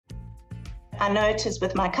I noticed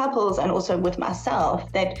with my couples and also with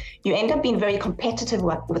myself that you end up being very competitive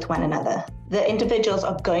with one another. The individuals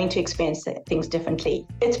are going to experience things differently.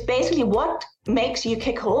 It's basically what makes you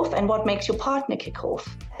kick off and what makes your partner kick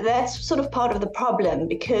off. That's sort of part of the problem,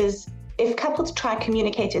 because if couples try to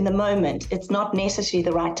communicate in the moment, it's not necessarily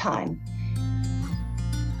the right time.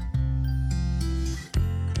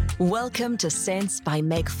 Welcome to Sense by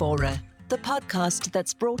Meg Fora, the podcast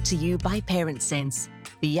that's brought to you by ParentSense,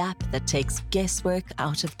 the app that takes guesswork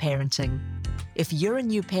out of parenting. If you're a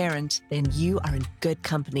new parent, then you are in good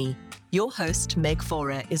company. Your host, Meg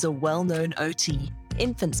Fora, is a well-known OT,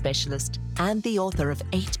 infant specialist, and the author of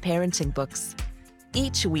 8 parenting books.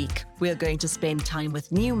 Each week, we're going to spend time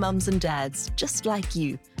with new mums and dads, just like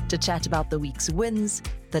you, to chat about the week's wins,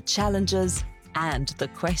 the challenges, and the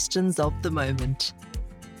questions of the moment.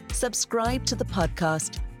 Subscribe to the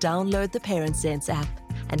podcast, download the ParentSense app,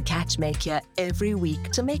 and catch Meg here every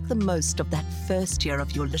week to make the most of that first year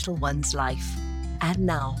of your little one's life. And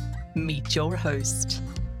now, meet your host.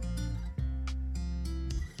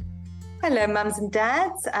 Hello, mums and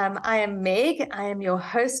dads. I am Meg. I am your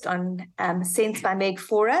host on Sense by Meg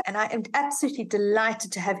Fora, and I am absolutely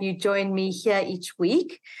delighted to have you join me here each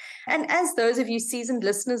week. And as those of you seasoned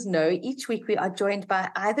listeners know, each week we are joined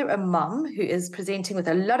by either a mum who is presenting with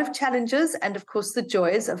a lot of challenges and, of course, the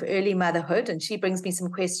joys of early motherhood, and she brings me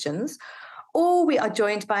some questions, or we are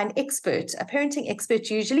joined by an expert, a parenting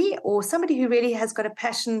expert usually, or somebody who really has got a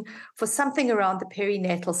passion for something around the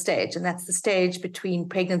perinatal stage, and that's the stage between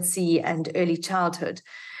pregnancy and early childhood.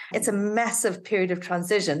 It's a massive period of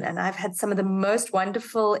transition, and I've had some of the most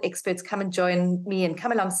wonderful experts come and join me and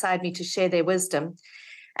come alongside me to share their wisdom.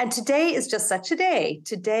 And today is just such a day.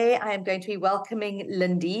 Today, I am going to be welcoming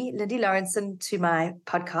Lindy Lawrenson to my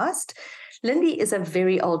podcast. Lindy is a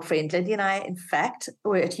very old friend. Lindy and I, in fact,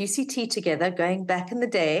 were at UCT together going back in the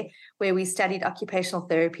day where we studied occupational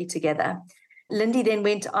therapy together. Lindy then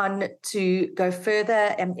went on to go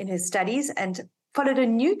further in her studies and followed a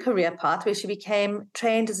new career path where she became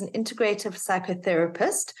trained as an integrative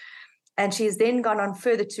psychotherapist. And she's then gone on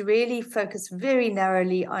further to really focus very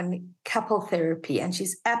narrowly on couple therapy. And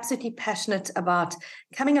she's absolutely passionate about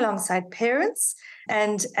coming alongside parents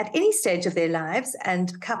and at any stage of their lives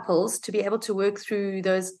and couples to be able to work through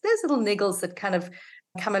those little niggles that kind of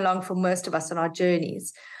come along for most of us on our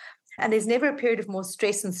journeys. And there's never a period of more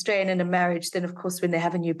stress and strain in a marriage than, of course, when they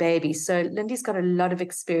have a new baby. So Lindy's got a lot of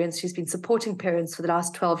experience. She's been supporting parents for the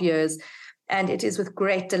last 12 years. And it is with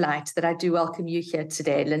great delight that I do welcome you here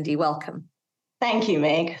today, Lindy. Welcome. Thank you,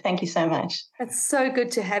 Meg. Thank you so much. It's so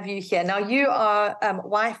good to have you here. Now, you are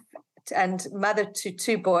wife and mother to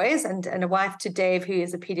 2 boys and a wife to Dave, who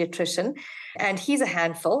is a pediatrician. And he's a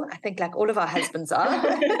handful, I think, like all of our husbands are.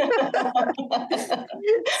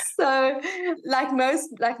 So like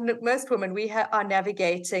most women, we are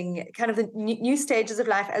navigating kind of the new stages of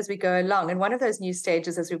life as we go along. And one of those new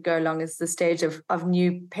stages as we go along is the stage of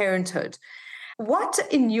new parenthood. What,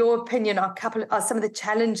 in your opinion, are some of the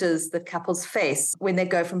challenges that couples face when they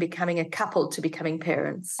go from becoming a couple to becoming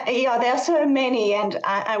parents? Yeah, there are so many, and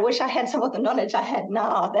I wish I had some of the knowledge I had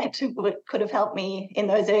now that could have helped me in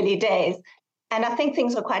those early days. And I think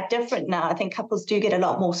things are quite different now. I think couples do get a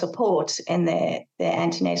lot more support in their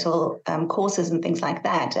antenatal courses and things like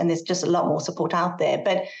that, and there's just a lot more support out there.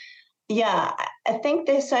 But yeah, I think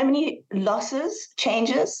there's so many losses,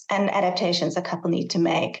 changes, and adaptations a couple need to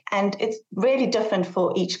make. And it's really different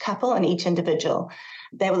for each couple and each individual.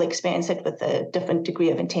 They will experience it with a different degree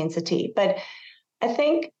of intensity. But I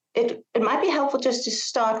think it might be helpful just to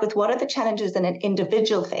start with what are the challenges that an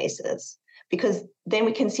individual faces, because then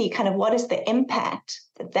we can see kind of what is the impact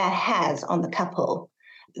that has on the couple,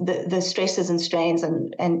 the stresses and strains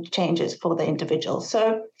and changes for the individual.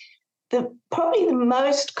 So probably the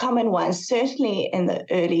most common one, certainly in the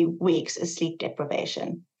early weeks, is sleep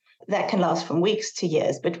deprivation. That can last from weeks to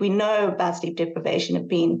years, but we know about sleep deprivation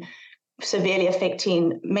being severely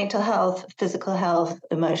affecting mental health, physical health,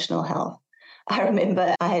 emotional health. I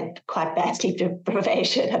remember I had quite bad sleep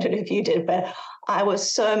deprivation. I don't know if you did, but I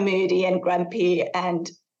was so moody and grumpy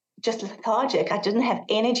and just lethargic. I didn't have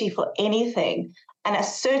energy for anything, and I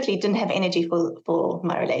certainly didn't have energy for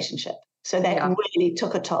my relationship. So that really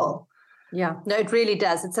took a toll. Yeah, no, it really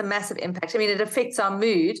does. It's a massive impact. I mean, it affects our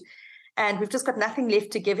mood, and we've just got nothing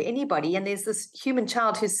left to give anybody. And there's this human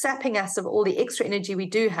child who's sapping us of all the extra energy we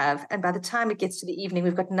do have. And by the time it gets to the evening,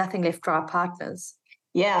 we've got nothing left for our partners.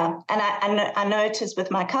 Yeah. And I noticed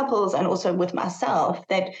with my couples and also with myself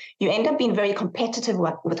that you end up being very competitive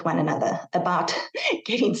with one another about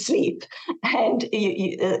getting sleep. And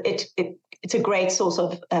it's a great source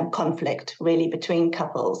of conflict, really, between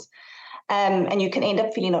couples. And you can end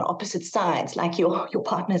up feeling on opposite sides, like your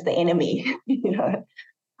partner's the enemy, you know.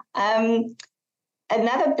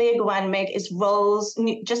 Another big one, Meg, is roles,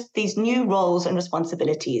 just these new roles and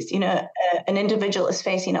responsibilities. You know, an individual is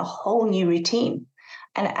facing a whole new routine.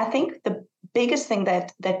 And I think the biggest thing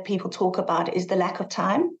that people talk about is the lack of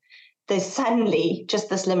time. There's suddenly just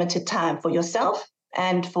this limited time for yourself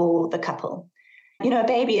and for the couple. You know, a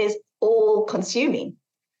baby is all consuming.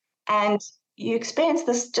 And you experience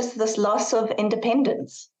this loss of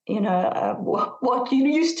independence. You know, what you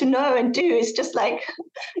used to know and do is just like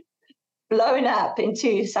blown up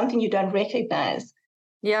into something you don't recognize.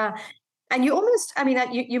 Yeah. And you almost, I mean,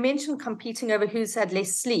 you mentioned competing over who's had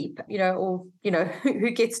less sleep, you know, or, you know, who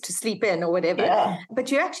gets to sleep in or whatever. Yeah.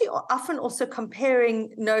 But you're actually often also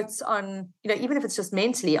comparing notes on, you know, even if it's just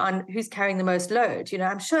mentally, on who's carrying the most load. You know,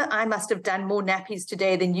 I'm sure I must have done more nappies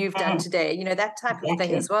today than you've done today, you know, that type of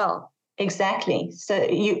thing as well. Exactly. So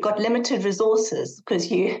you've got limited resources because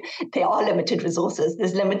there are limited resources.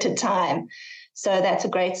 There's limited time. So that's a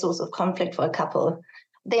great source of conflict for a couple.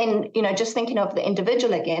 Then, you know, just thinking of the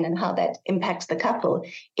individual again and how that impacts the couple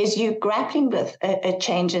is you grappling with a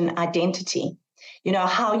change in identity, you know,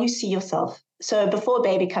 how you see yourself. So before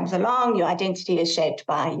baby comes along, your identity is shaped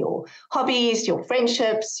by your hobbies, your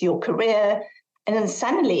friendships, your career. And then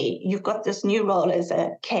suddenly you've got this new role as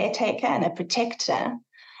a caretaker and a protector.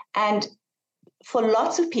 And for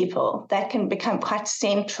lots of people, that can become quite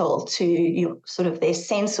central to your sort of their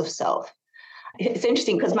sense of self. It's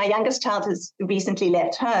interesting because my youngest child has recently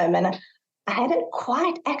left home, and I hadn't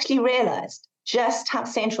quite actually realized just how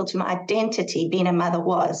central to my identity being a mother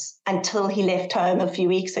was until he left home a few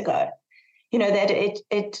weeks ago. You know, that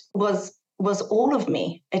it was all of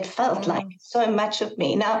me. It felt like so much of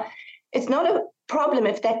me. Now, it's not a problem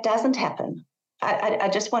if that doesn't happen. I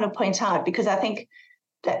just want to point out, because I think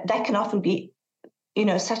that can often be, you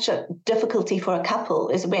know, such a difficulty for a couple,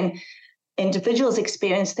 is when individuals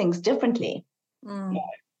experience things differently. Mm.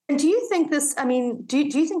 And do you think this, I mean, do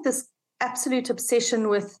you think this absolute obsession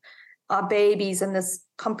with our babies and this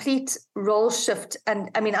complete role shift,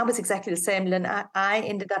 and I mean, I was exactly the same, Lynn. I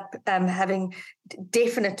ended up having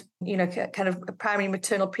definite, you know, kind of primary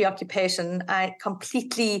maternal preoccupation. I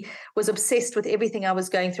completely was obsessed with everything I was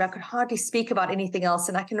going through. I could hardly speak about anything else.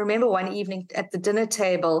 And I can remember one evening at the dinner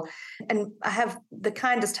table, and I have the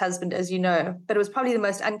kindest husband, as you know, but it was probably the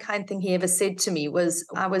most unkind thing he ever said to me. Was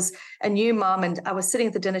I was a new mom, and I was sitting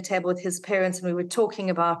at the dinner table with his parents, and we were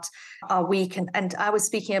talking about our week, and I was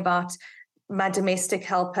speaking about my domestic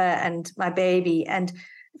helper and my baby. And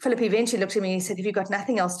Philip eventually looked at me and he said, "Have you got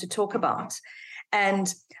nothing else to talk about?"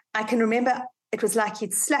 And I can remember it was like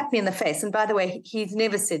he'd slapped me in the face. And by the way, he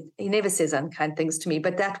never says unkind things to me,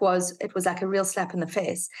 but it was like a real slap in the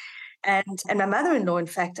face. And my mother-in-law, in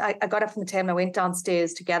fact, I got up from the table and I went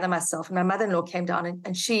downstairs to gather myself. And my mother-in-law came down,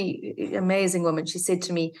 and she, amazing woman, she said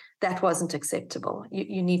to me, "That wasn't acceptable.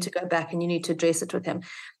 You need to go back and you need to address it with him."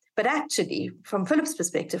 But actually, from Philip's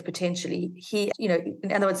perspective, potentially, he, you know,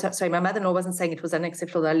 in other words, sorry, my mother-in-law wasn't saying it was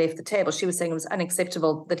unacceptable that I left the table. She was saying it was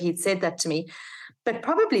unacceptable that he'd said that to me. But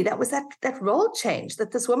probably that was that role change,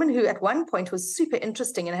 that this woman who at one point was super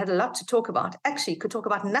interesting and had a lot to talk about, actually could talk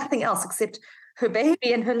about nothing else except her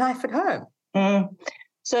baby and her life at home.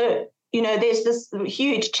 So, you know, there's this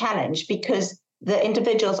huge challenge because the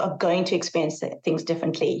individuals are going to experience things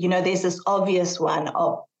differently. You know, there's this obvious one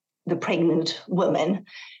of the pregnant woman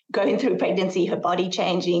going through pregnancy, her body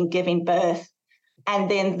changing, giving birth,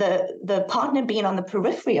 and then the partner being on the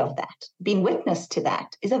periphery of that, being witness to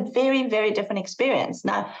that, is a very, very different experience.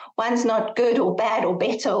 Now, one's not good or bad or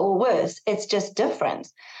better or worse. It's just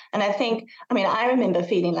different. And I think, I mean, I remember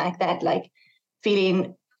feeling like that, like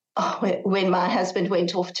feeling when my husband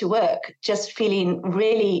went off to work, just feeling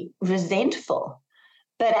really resentful.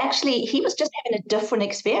 But actually, he was just having a different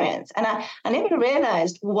experience. And I never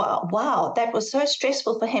realized, wow, that was so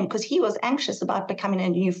stressful for him, because he was anxious about becoming a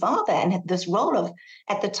new father and had this role of,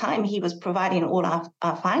 at the time, he was providing all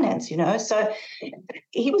our finance, you know. So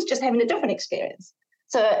he was just having a different experience.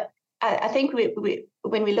 So I think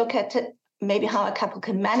when we look at it, maybe how a couple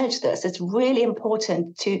can manage this, it's really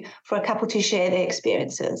important for a couple to share their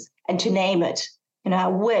experiences and to name it. You know, I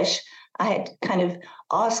wish I had kind of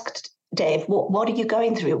asked Dave, what are you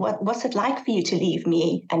going through? What's it like for you to leave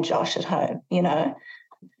me and Josh at home, you know?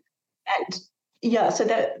 And yeah, so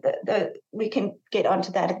that we can get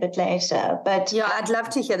onto that a bit later. But yeah, I'd love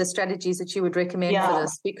to hear the strategies that you would recommend for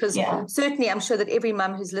this, because certainly I'm sure that every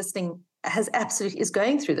mum who's listening is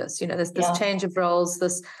going through this, this change of roles,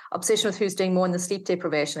 this obsession with who's doing more in the sleep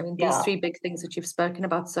deprivation. I mean, these three big things that you've spoken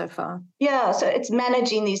about so far. Yeah, so it's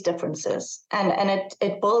managing these differences, and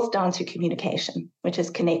it boils down to communication, which is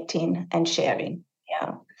connecting and sharing.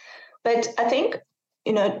 Yeah. But I think,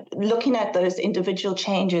 looking at those individual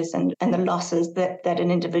changes and the losses that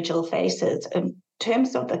an individual faces in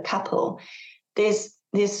terms of the couple, there's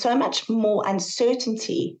so much more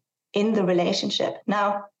uncertainty in the relationship.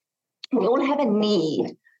 Now, we all have a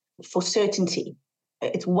need for certainty.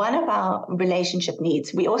 It's one of our relationship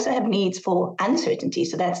needs. We also have needs for uncertainty.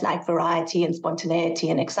 So that's like variety and spontaneity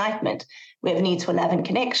and excitement. We have needs for love and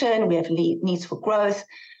connection. We have needs for growth.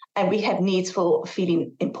 And we have needs for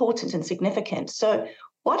feeling important and significant. So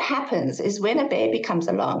what happens is when a baby comes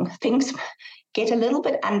along, things get a little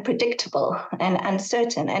bit unpredictable and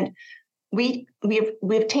uncertain. And we've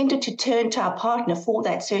tended to turn to our partner for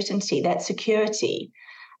that certainty, that security.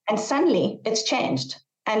 And suddenly it's changed.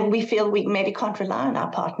 And we feel we maybe can't rely on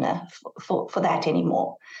our partner for that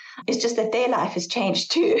anymore. It's just that their life has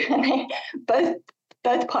changed too. And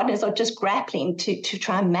both partners are just grappling to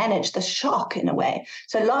try and manage the shock in a way.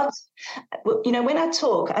 So when I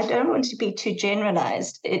talk, I don't want to be too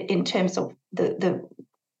generalized in terms of the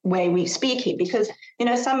way we speak here, because,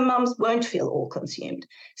 some moms won't feel all consumed.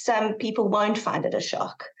 Some people won't find it a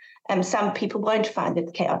shock. And some people won't find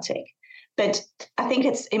it chaotic. But I think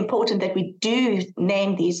it's important that we do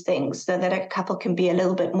name these things so that a couple can be a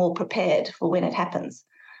little bit more prepared for when it happens.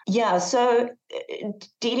 Yeah, so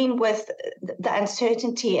dealing with the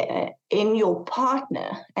uncertainty in your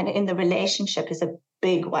partner and in the relationship is a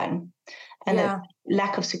big one. And a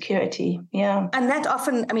lack of security, And that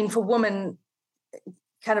often, for women,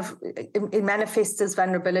 kind of it manifests as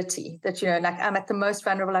vulnerability, that, like I'm at the most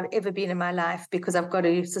vulnerable I've ever been in my life because I've got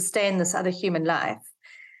to sustain this other human life.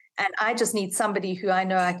 And I just need somebody who I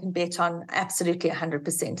know I can bet on absolutely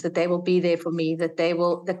 100%, that they will be there for me,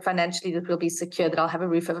 that financially that we'll be secure, that I'll have a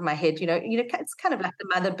roof over my head. It's kind of like the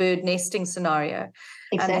mother bird nesting scenario.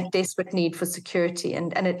 Exactly. And that desperate need for security.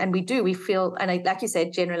 And we feel, and like you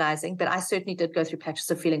said, generalizing, but I certainly did go through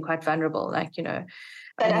patches of feeling quite vulnerable, But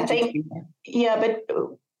I think, but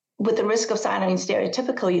with the risk of sounding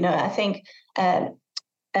stereotypical, I think a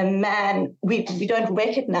man, we don't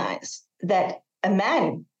recognize that a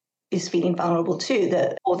man is feeling vulnerable too,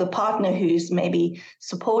 or the partner who's maybe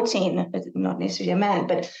supporting, not necessarily a man,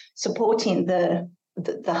 but supporting the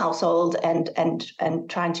household and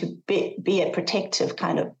trying to be a protective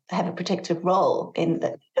have a protective role in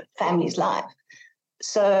the family's life.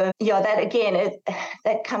 So that again,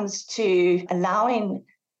 that comes to allowing,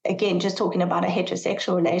 again, just talking about a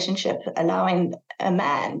heterosexual relationship, allowing a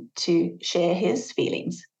man to share his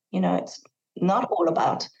feelings. It's not all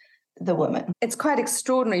about the woman. It's quite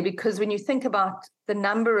extraordinary because when you think about the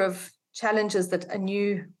number of challenges that a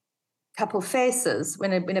new couple faces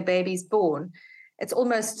when a baby's born, it's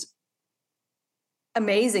almost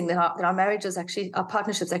amazing that our marriages our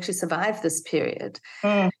partnerships actually survive this period.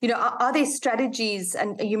 Are there strategies,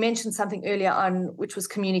 and you mentioned something earlier on, which was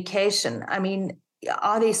communication.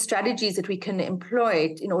 Are there strategies that we can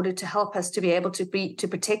employ in order to help us to be able to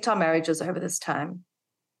protect our marriages over this time?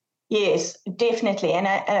 Yes, definitely. And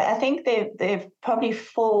I think there are probably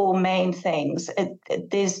four main things.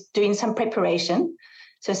 There's doing some preparation,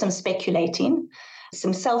 so some speculating,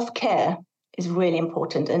 some self-care is really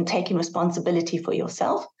important, and taking responsibility for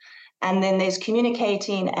yourself. And then there's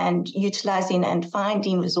communicating and utilizing and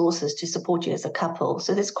finding resources to support you as a couple.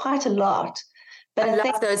 So there's quite a lot. But I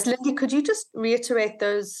love those. Lindy, could you just reiterate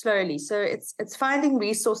those slowly? So it's finding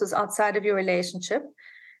resources outside of your relationship,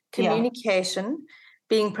 communication,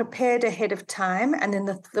 being prepared ahead of time. And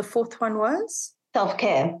then the fourth one was?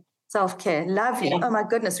 Self-care. Self-care. Lovely. Yeah. Oh, my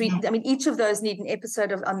goodness. Each of those need an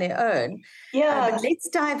episode on their own. Yeah. But let's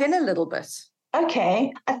dive in a little bit.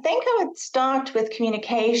 Okay. I think I would start with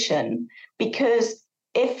communication, because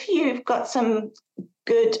if you've got some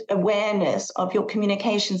good awareness of your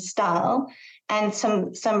communication style and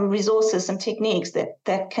some resources, some techniques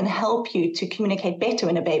that can help you to communicate better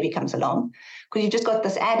when a baby comes along, because you've just got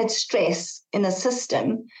this added stress in the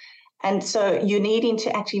system. And so you're needing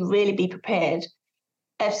to actually really be prepared.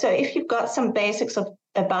 And so if you've got some basics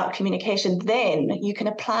about communication, then you can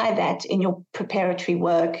apply that in your preparatory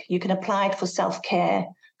work. You can apply it for self-care.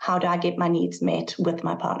 How do I get my needs met with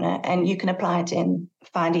my partner? And you can apply it in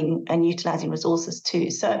finding and utilizing resources too.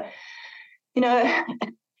 So,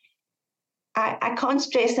 I can't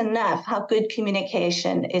stress enough how good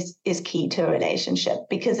communication is key to a relationship,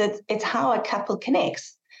 because it's how a couple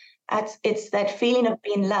connects. It's that feeling of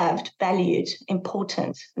being loved, valued,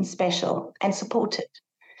 important, and special, and supported.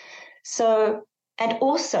 So, And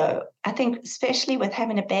also, I think, especially with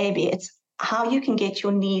having a baby, it's how you can get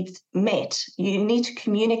your needs met. You need to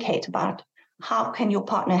communicate about how can your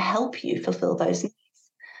partner help you fulfill those needs.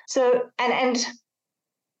 So, and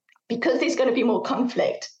because there's going to be more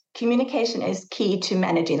conflict, communication is key to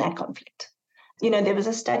managing that conflict. There was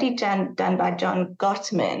a study done by John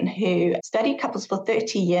Gottman, who studied couples for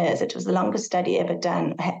 30 years. It was the longest study ever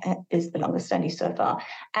done, is the longest study so far.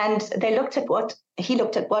 And he looked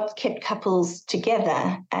at what kept couples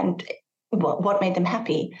together and what made them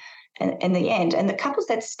happy in the end. And the couples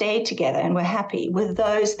that stayed together and were happy were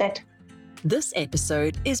those that... This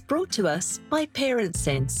episode is brought to us by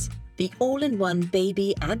ParentSense, the all-in-one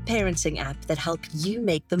baby and parenting app that helps you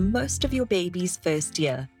make the most of your baby's first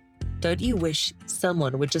year. Don't you wish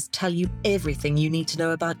someone would just tell you everything you need to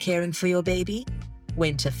know about caring for your baby?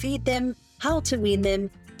 When to feed them, how to wean them,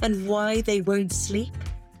 and why they won't sleep?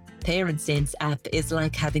 ParentSense app is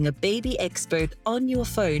like having a baby expert on your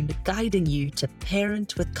phone guiding you to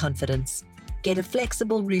parent with confidence. Get a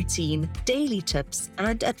flexible routine, daily tips,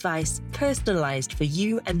 and advice personalized for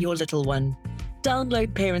you and your little one. Download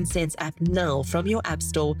ParentSense app now from your app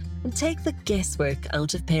store and take the guesswork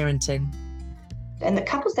out of parenting. And the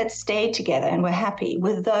couples that stayed together and were happy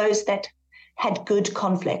were those that had good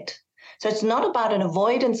conflict. So it's not about an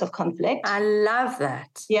avoidance of conflict. I love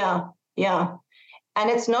that. Yeah. And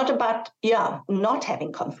it's not about, not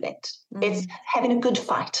having conflict. It's having a good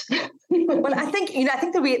fight. Well, I think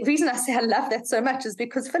the reason I say I love that so much is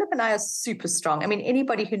because Philip and I are super strong. I mean,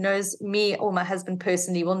 anybody who knows me or my husband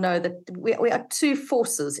personally will know that we are two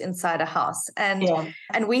forces inside a house. And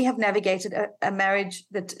we have navigated a marriage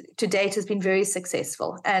that to date has been very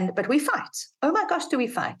successful. But we fight. Oh my gosh, do we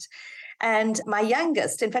fight? And my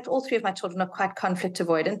youngest, in fact, all three of my children are quite conflict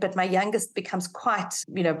avoidant, but my youngest becomes quite,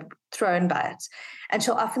 thrown by it. And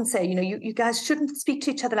she'll often say, you guys shouldn't speak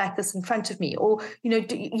to each other like this in front of me, or,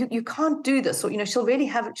 you can't do this, or, she'll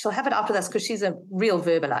have it out with us because she's a real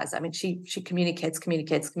verbalizer. I mean, she communicates.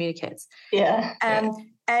 Yeah.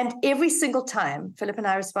 And every single time, Philip and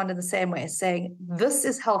I respond in the same way, saying, this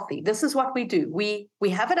is healthy. This is what we do. We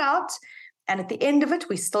have it out. And at the end of it,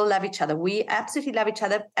 we still love each other. We absolutely love each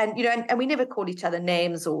other. And, and we never call each other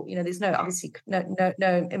names or, there's obviously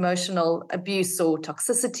no emotional abuse or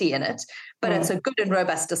toxicity in it, but it's a good and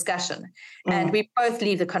robust discussion. And we both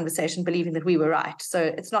leave the conversation believing that we were right. So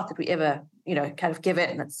it's not that we ever, kind of give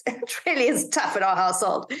in. It really is tough in our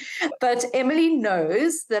household. But Emily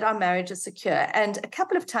knows that our marriage is secure. And a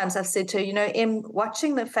couple of times I've said to her, Em,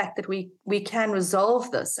 watching the fact that we can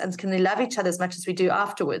resolve this and can love each other as much as we do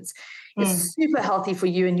afterwards, is super healthy for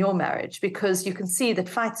you and your marriage, because you can see that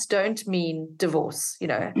fights don't mean divorce.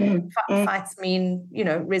 Fights mean,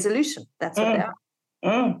 resolution. That's what they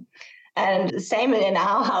are. And the same in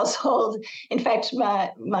our household. In fact,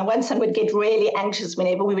 my one son would get really anxious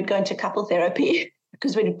whenever we would go into couple therapy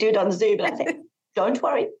because we'd do it on Zoom. And I'd say, don't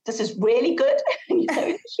worry, this is really good.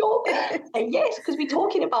 Sure. And yes, because we're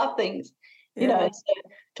talking about things,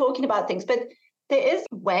 talking about things. But there is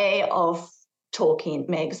a way of talking,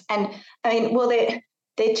 Megs. And I mean, well, there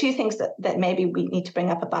are two things that maybe we need to bring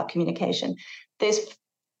up about communication. There's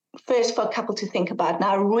first for a couple to think about, and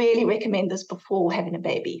I really recommend this before having a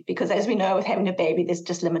baby, because as we know, with having a baby, there's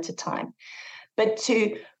just limited time. But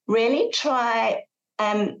to really try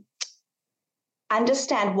and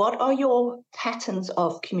understand what are your patterns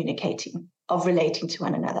of communicating, of relating to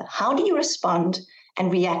one another. How do you respond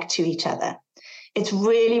and react to each other? It's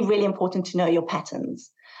really, really important to know your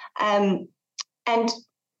patterns. And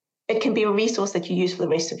it can be a resource that you use for the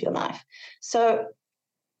rest of your life. So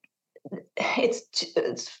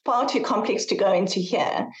it's far too complex to go into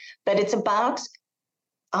here, but it's about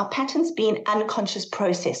our patterns being unconscious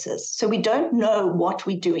processes. So we don't know what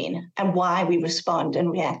we're doing and why we respond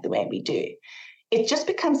and react the way we do. It just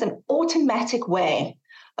becomes an automatic way.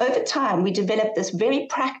 Over time, we develop this very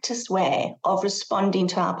practiced way of responding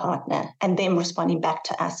to our partner and them responding back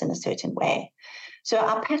to us in a certain way. So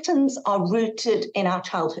our patterns are rooted in our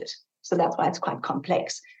childhood. So that's why it's quite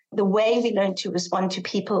complex. The way we learn to respond to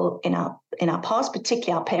people in our past,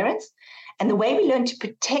 particularly our parents, and the way we learn to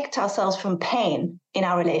protect ourselves from pain in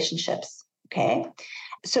our relationships, okay?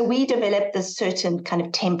 So we develop this certain kind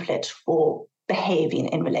of template for behaving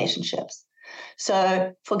in relationships.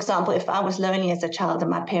 So, for example, if I was lonely as a child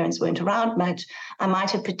and my parents weren't around much, I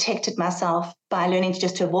might have protected myself by learning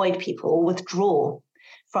just to avoid people or withdraw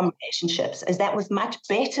from relationships, as that was much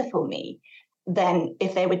better for me than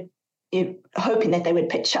if they would, hoping that they would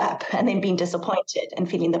pitch up and then being disappointed and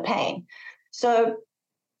feeling the pain. So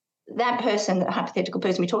that person, the hypothetical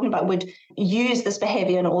person we're talking about, would use this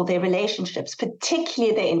behavior in all their relationships,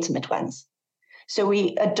 particularly their intimate ones. So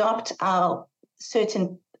we adopt our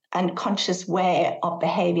certain unconscious way of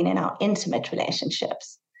behaving in our intimate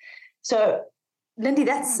relationships. So, Lindy,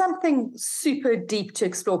 that's something super deep to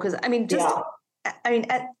explore, because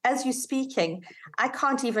as you're speaking, I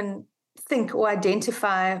can't even think or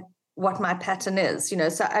identify what my pattern is,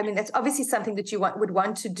 So, that's obviously something that you would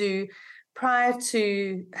want to do prior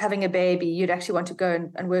to having a baby. You'd actually want to go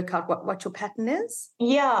and work out what your pattern is.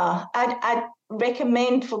 Yeah, I'd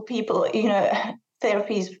recommend for people,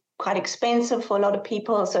 therapy is quite expensive for a lot of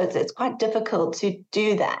people, so it's quite difficult to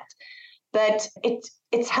do that. But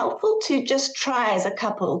it's helpful to just try as a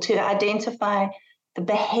couple to identify the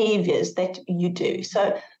behaviors that you do.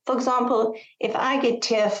 So, for example, if I get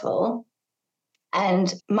tearful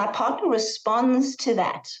and my partner responds to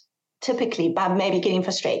that, typically by maybe getting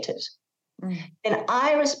frustrated, then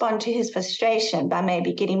I respond to his frustration by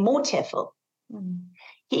maybe getting more tearful.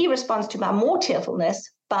 He responds to my more tearfulness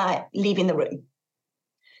by leaving the room.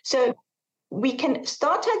 So we can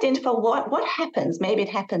start to identify what happens. Maybe it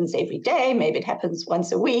happens every day, maybe it happens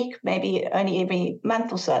once a week, maybe only every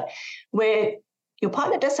month or so, where your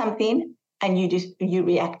partner does something and you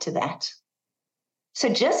react to that. So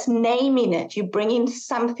just naming it, you're bringing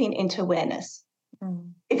something into awareness.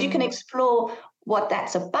 If you can explore what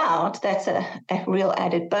that's about, that's a real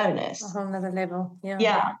added bonus. A whole nother level.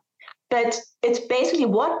 Yeah. But it's basically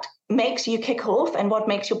what makes you kick off and what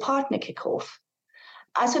makes your partner kick off.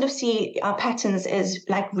 I sort of see our patterns as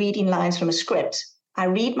like reading lines from a script. I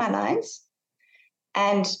read my lines,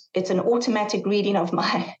 and it's an automatic reading of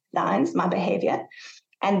my lines, my behavior,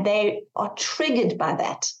 and they are triggered by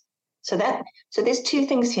that. So there's two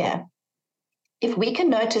things here. If we can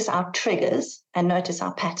notice our triggers and notice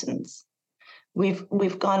our patterns,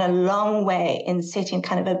 we've gone a long way in setting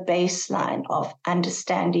kind of a baseline of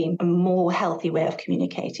understanding a more healthy way of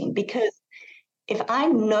communicating. Because if I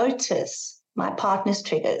notice my partner's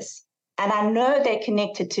triggers, and I know they're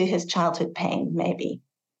connected to his childhood pain, maybe.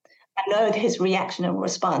 I know that his reaction and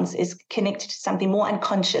response is connected to something more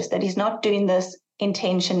unconscious, that he's not doing this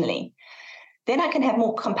intentionally. Then I can have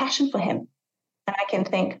more compassion for him. And I can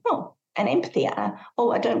think, and empathy. I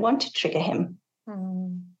don't want to trigger him.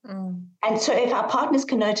 And so if our partners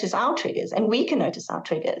can notice our triggers and we can notice our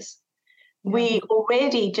triggers, we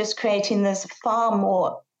already just creating this far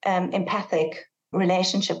more empathic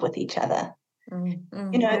relationship with each other.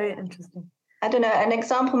 Very interesting. I don't know, an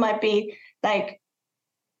example might be like,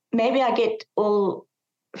 maybe I get all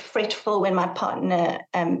fretful when my partner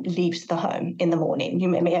leaves the home in the morning. You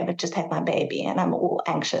may have just had my baby and I'm all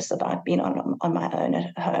anxious about being on my own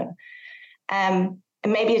at home. And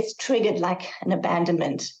maybe it's triggered like an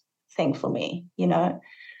abandonment thing for me,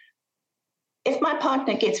 If my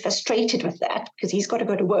partner gets frustrated with that because he's got to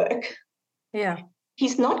go to work,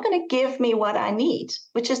 he's not going to give me what I need,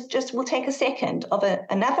 which is just will take a second of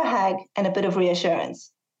another hug and a bit of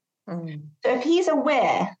reassurance. So if he's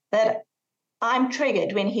aware that I'm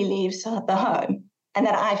triggered when he leaves the home and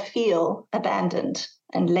that I feel abandoned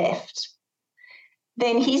and left,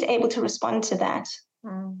 then he's able to respond to that.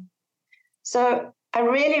 So I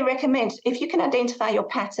really recommend, if you can identify your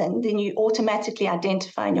pattern, then you automatically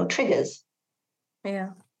identify your triggers.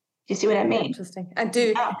 Yeah. You see what I mean? Interesting. I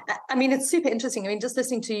do. Yeah. I mean, it's super interesting. I mean, just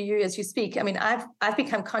listening to you as you speak, I mean, I've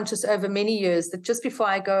become conscious over many years that just before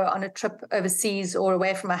I go on a trip overseas or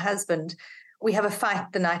away from my husband, we have a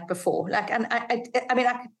fight the night before. Like, and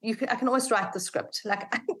I can always write the script. Like,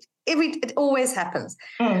 it always happens.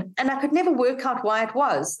 And I could never work out why it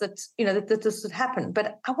was that this would happen.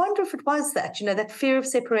 But I wonder if it was that, that fear of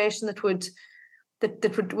separation that would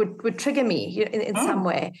trigger me in some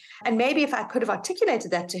way. And maybe if I could have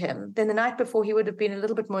articulated that to him, then the night before he would have been a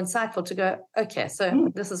little bit more insightful to go, okay,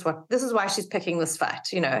 so this is why she's picking this fight,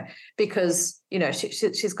 because,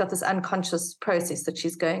 she's got this unconscious process that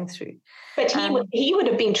she's going through. But he would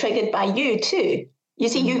have been triggered by you too. You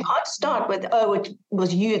see, you can't start with, it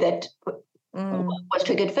was you that was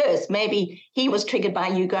triggered first. Maybe he was triggered by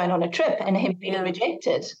you going on a trip and him being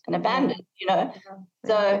rejected and abandoned,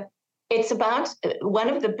 So it's about one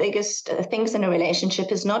of the biggest things in a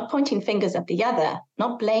relationship is not pointing fingers at the other,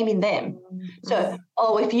 not blaming them. So,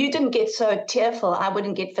 if you didn't get so tearful, I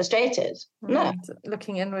wouldn't get frustrated. No. It's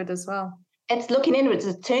looking inward as well. It's looking inwards.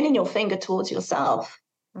 It's turning your finger towards yourself.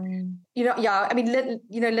 I mean,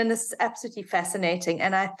 Lynn, this is absolutely fascinating.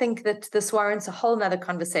 And I think that this warrants a whole nother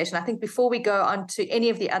conversation. I think before we go on to any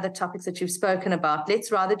of the other topics that you've spoken about,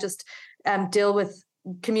 let's rather just deal with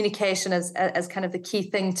communication as kind of the key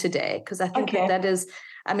thing today, because I think that is,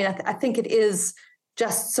 I think it is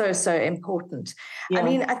just so important. I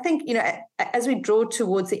mean, I think, as we draw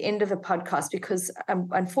towards the end of a podcast, because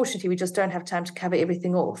unfortunately we just don't have time to cover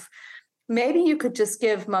everything off, Maybe you could just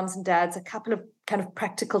give mums and dads a couple of kind of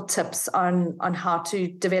practical tips on how to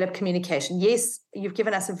develop communication. Yes, you've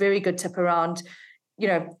given us a very good tip around,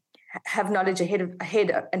 have knowledge ahead,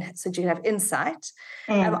 and so you have insight.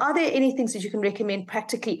 Are there any things that you can recommend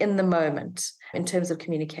practically in the moment in terms of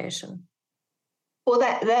communication? Well,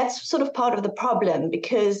 that's sort of part of the problem,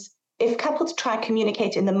 because if couples try to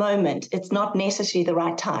communicate in the moment, it's not necessarily the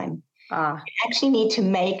right time. You actually need to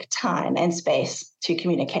make time and space to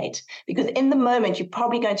communicate, because in the moment, you're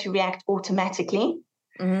probably going to react automatically.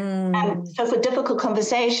 So for difficult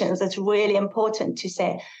conversations, it's really important to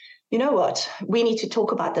say, you know what, we need to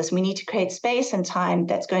talk about this. We need to create space and time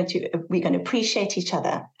we're going to appreciate each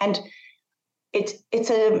other. And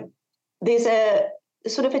there's a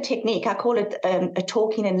sort of a technique, I call it a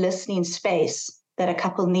talking and listening space that a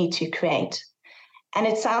couple need to create. And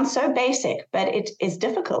it sounds so basic, but it is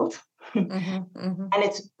difficult. And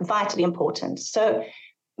it's vitally important. So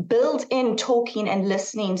build in talking and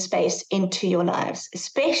listening space into your lives,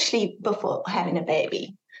 especially before having a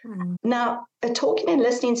baby. Now, a talking and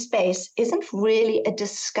listening space isn't really a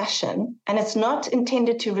discussion, and it's not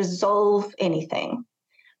intended to resolve anything.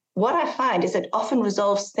 What I find is it often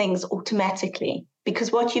resolves things automatically,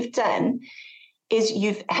 because what you've done is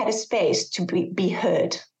you've had a space to be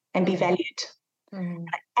heard and be valued.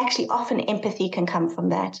 Actually, often empathy can come from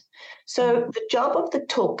that. So the job of the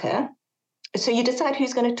talker, so you decide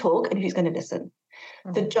who's going to talk and who's going to listen.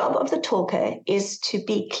 The job of the talker is to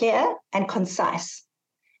be clear and concise,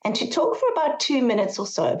 and to talk for about 2 minutes or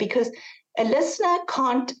so, because a listener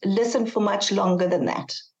can't listen for much longer than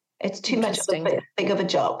that. It's too much of big of a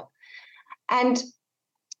job. And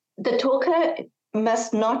the talker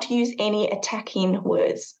must not use any attacking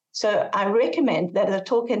words. So I recommend that the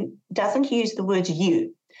talker doesn't use the words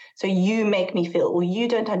you. So you make me feel, or you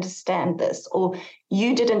don't understand this, or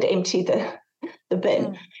you didn't empty the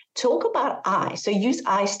bin. Talk about I. So use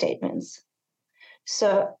I statements.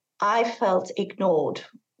 So I felt ignored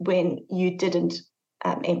when you didn't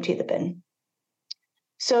empty the bin.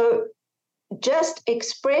 So just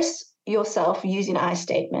express yourself using I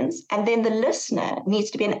statements, and then the listener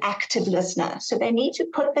needs to be an active listener. So they need to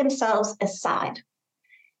put themselves aside.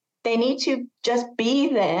 They need to just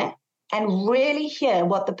be there and really hear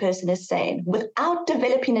what the person is saying without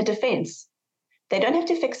developing a defense. They don't have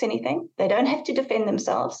to fix anything. They don't have to defend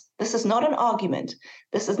themselves. This is not an argument.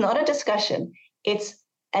 This is not a discussion. It's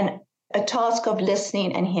a task of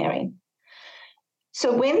listening and hearing.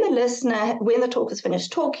 So when the talker's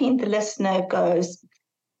finished talking, the listener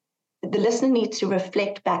needs to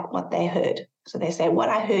reflect back what they heard. So they say, what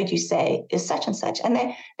I heard you say is such and such. And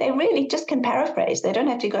they really just can paraphrase. They don't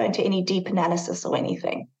have to go into any deep analysis or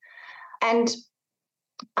anything. And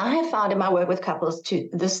I have found in my work with couples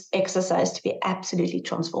this exercise to be absolutely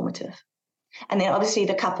transformative. And then obviously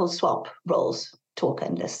the couples swap roles, talker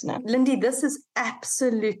and listener. Lindy, this is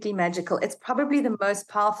absolutely magical. It's probably the most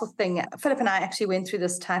powerful thing. Philip and I actually went through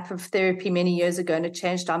this type of therapy many years ago, and it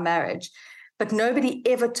changed our marriage. But nobody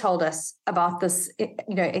ever told us about this,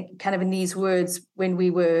 kind of in these words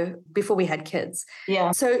before we had kids.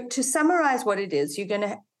 Yeah. So to summarize what it is, you're going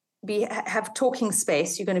to have talking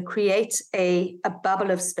space. You're going to create a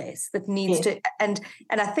bubble of space that needs to, and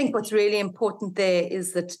I think what's really important there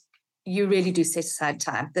is that you really do set aside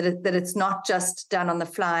time, that it's not just done on the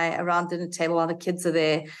fly around dinner table while the kids are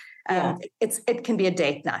there. It can be a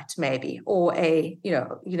date night maybe, or a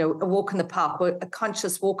walk in the park, or a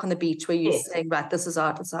conscious walk on the beach where you're saying, right, this is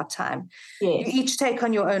our time. You each take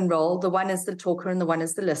on your own role. The one is the talker and the one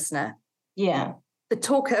is the listener. Yeah. The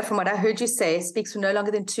talker, from what I heard you say, speaks for no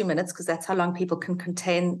longer than 2 minutes, because that's how long people can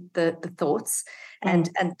contain the thoughts. And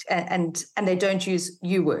they don't use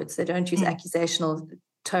you words. They don't use accusational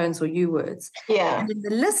tones or you words. Yeah. And then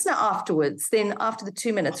the listener afterwards, then after the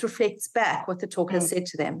 2 minutes, reflects back what the talker said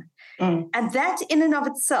to them. And that in and of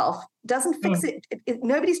itself doesn't fix it.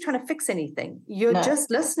 Nobody's trying to fix anything. You're just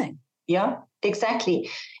listening. Yeah, exactly.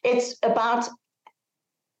 It's about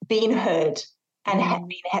being heard and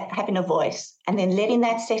having a voice, and then letting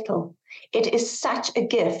that settle. It is such a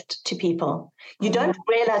gift to people. You don't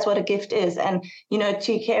realize what a gift is. And,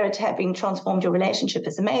 to hear it having transformed your relationship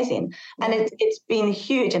is amazing. And it's been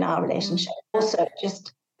huge in our relationship. Also,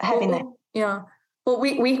 just having that. Yeah. Well,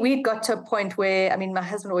 we got to a point where, my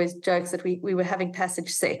husband always jokes that we were having passage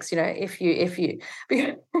sex, if you,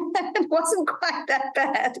 it wasn't quite that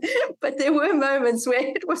bad, but there were moments where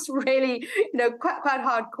it was really, quite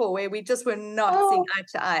hardcore, where we just were not seeing eye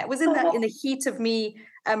to eye. It was in the heat of me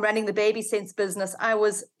running the baby sense business. I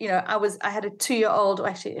had a 2-year-old, or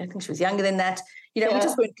actually, I think she was younger than that. We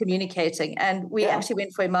just weren't communicating. And we actually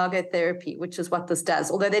went for imago therapy, which is what this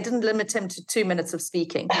does, although they didn't limit him to 2 minutes of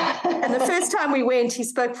speaking. And And the first time we went, he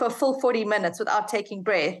spoke for a full 40 minutes without taking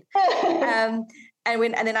breath. And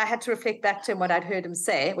then I had to reflect back to him what I'd heard him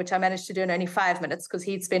say, which I managed to do in only 5 minutes because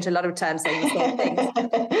he'd spent a lot of time saying the same things.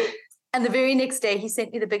 And the very next day, he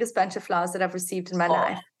sent me the biggest bunch of flowers that I've received in my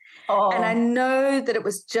life. And I know that it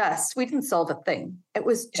was we didn't solve a thing. It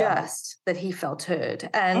was just that he felt heard.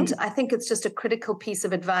 And I think it's just a critical piece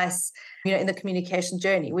of advice, in the communication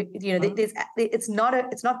journey. It's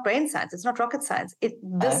not brain science. It's not rocket science.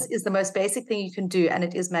 This is the most basic thing you can do. And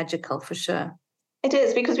it is magical for sure. It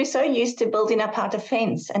is, because we're so used to building up our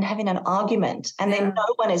defense and having an argument, and then no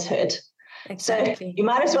one is heard. Exactly. So you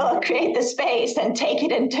might as well create the space and take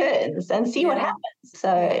it in turns and see what happens.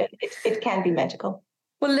 So it can be magical.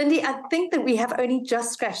 Well, Lindy, I think that we have only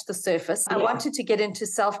just scratched the surface. I wanted to get into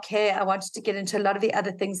self-care. I wanted to get into a lot of the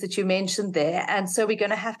other things that you mentioned there. And so we're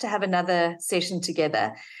going to have another session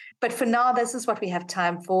together. But for now, this is what we have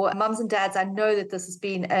time for. Mums and dads, I know that this has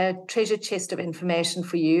been a treasure chest of information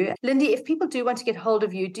for you. Lindy, if people do want to get hold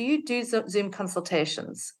of you, do you do Zoom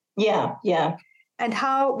consultations? Yeah. And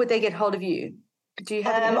how would they get hold of you? Do you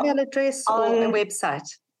have an email address or a website?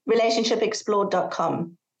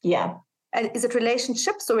 Relationshipexplored.com. Yeah. And is it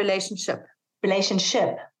relationships or relationship?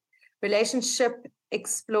 Relationship. Relationship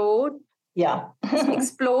Explored. Yeah.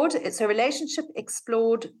 Explored. So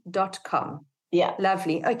relationshipexplored.com. Yeah.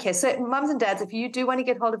 Lovely. Okay. So mums and dads, if you do want to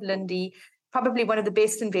get hold of Lindy, probably one of the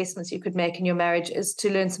best investments you could make in your marriage is to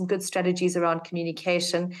learn some good strategies around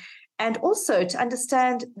communication, and also to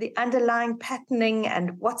understand the underlying patterning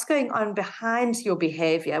and what's going on behind your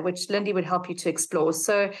behavior, which Lindy would help you to explore.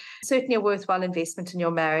 So certainly a worthwhile investment in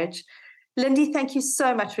your marriage. Lindy, thank you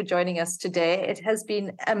so much for joining us today. It has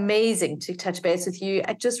been amazing to touch base with you.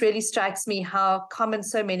 It just really strikes me how common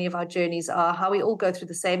so many of our journeys are, how we all go through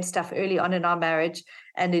the same stuff early on in our marriage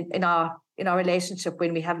and in our relationship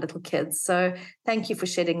when we have little kids. So thank you for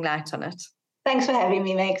shedding light on it. Thanks for having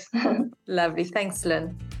me, Megs. Lovely. Thanks,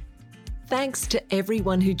 Lynn. Thanks to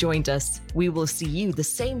everyone who joined us. We will see you the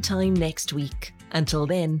same time next week. Until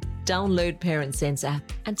then, download Parent Sense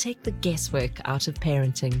app and take the guesswork out of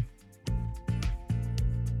parenting.